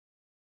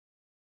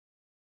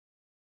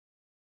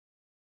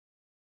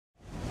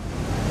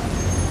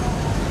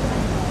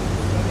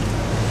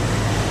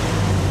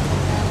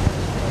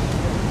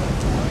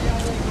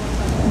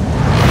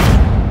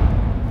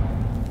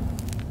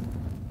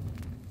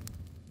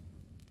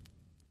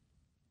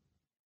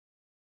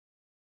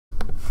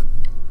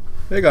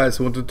Hey guys,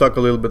 I want to talk a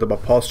little bit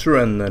about posture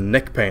and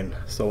neck pain.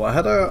 So I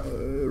had a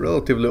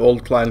relatively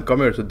old client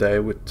come here today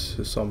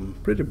with some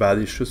pretty bad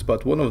issues,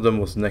 but one of them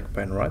was neck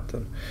pain, right?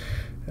 And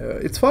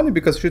it's funny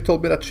because she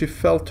told me that she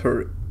felt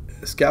her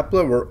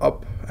scapula were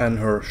up and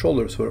her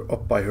shoulders were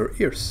up by her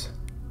ears.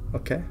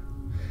 Okay?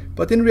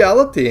 But in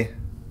reality,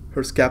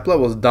 her scapula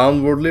was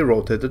downwardly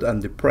rotated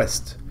and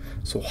depressed.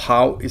 So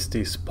how is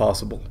this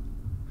possible?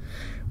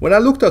 When I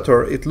looked at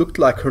her, it looked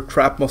like her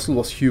trap muscle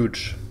was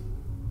huge.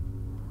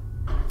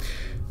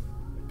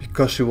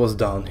 Because she was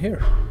down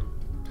here.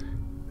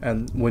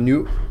 And when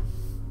you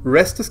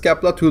rest the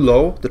scapula too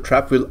low, the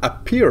trap will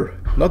appear,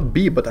 not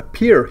be, but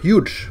appear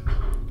huge.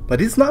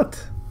 But it's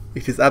not.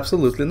 It is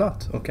absolutely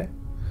not, okay?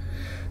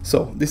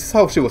 So this is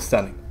how she was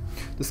standing.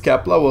 The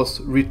scapula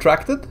was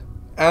retracted,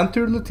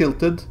 anteriorly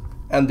tilted,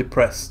 and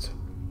depressed.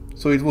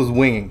 So it was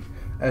winging,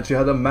 and she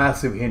had a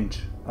massive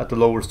hinge at the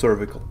lower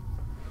cervical.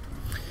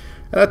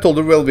 And I told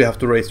her, well, we have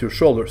to raise your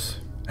shoulders.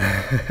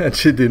 And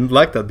she didn't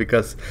like that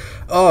because,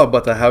 oh,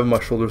 but I have my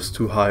shoulders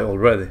too high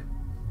already.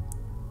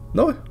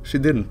 No, she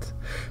didn't.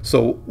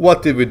 So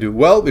what did we do?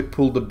 Well, we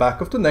pulled the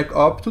back of the neck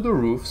up to the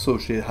roof so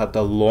she had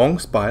a long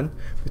spine.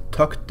 We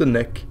tucked the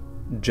neck,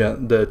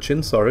 the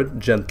chin,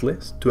 gently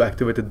to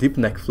activate the deep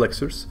neck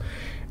flexors.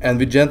 And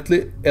we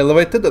gently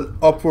elevated and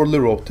upwardly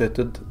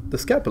rotated the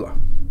scapula.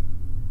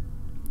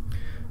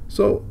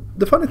 So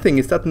the funny thing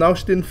is that now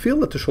she didn't feel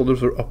that the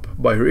shoulders were up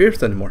by her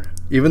ears anymore,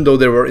 even though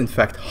they were in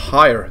fact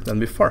higher than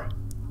before.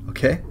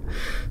 Okay,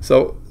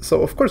 so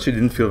of course she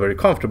didn't feel very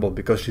comfortable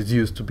because she's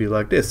used to be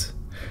like this.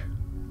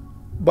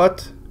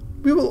 But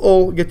we will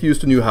all get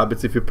used to new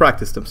habits if we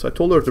practice them. So I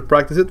told her to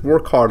practice it,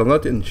 work hard on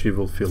it, and she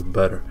will feel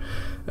better.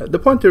 The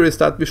point here is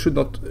that we should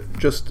not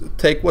just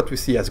take what we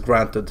see as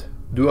granted.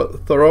 Do a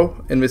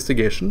thorough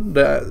investigation.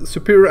 The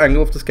superior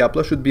angle of the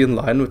scapula should be in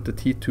line with the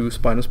T2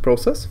 spinous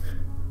process.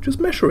 Just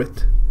measure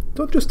it.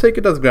 Don't just take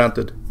it as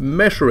granted.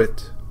 Measure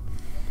it.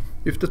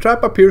 If the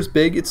trap appears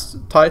big, it's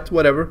tight,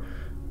 whatever,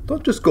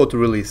 don't just go to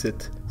release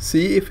it.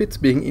 See if it's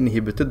being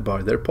inhibited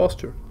by their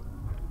posture.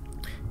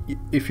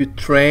 If you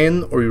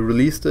train or you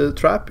release the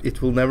trap,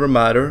 it will never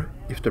matter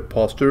if their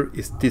posture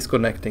is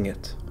disconnecting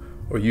it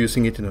or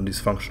using it in a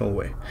dysfunctional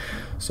way.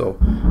 So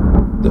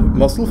the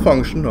muscle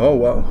function, oh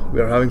wow, we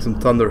are having some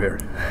thunder here.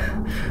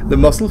 The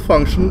muscle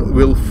function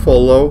will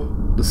follow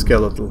the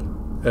skeletal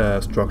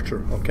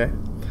structure, okay?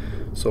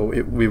 So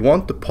we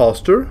want the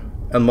posture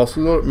and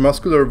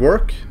muscular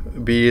work,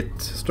 be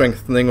it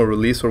strengthening or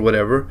release or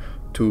whatever,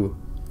 to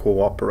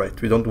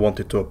cooperate. We don't want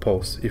it to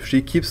oppose. If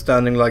she keeps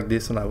standing like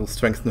this and I will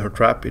strengthen her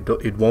trap,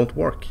 it won't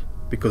work,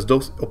 because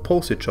those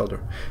oppose each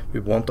other. We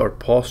want our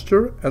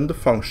posture and the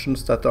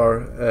functions that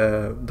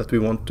are that we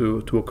want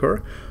to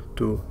occur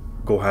to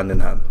go hand in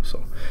hand.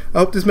 So I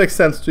hope this makes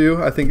sense to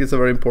you. I think it's a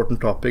very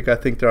important topic. I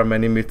think there are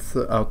many myths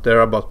out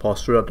there about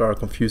posture that are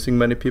confusing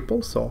many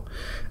people. So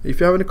if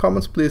you have any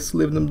comments, please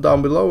leave them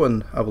down below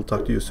and I will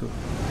talk to you soon.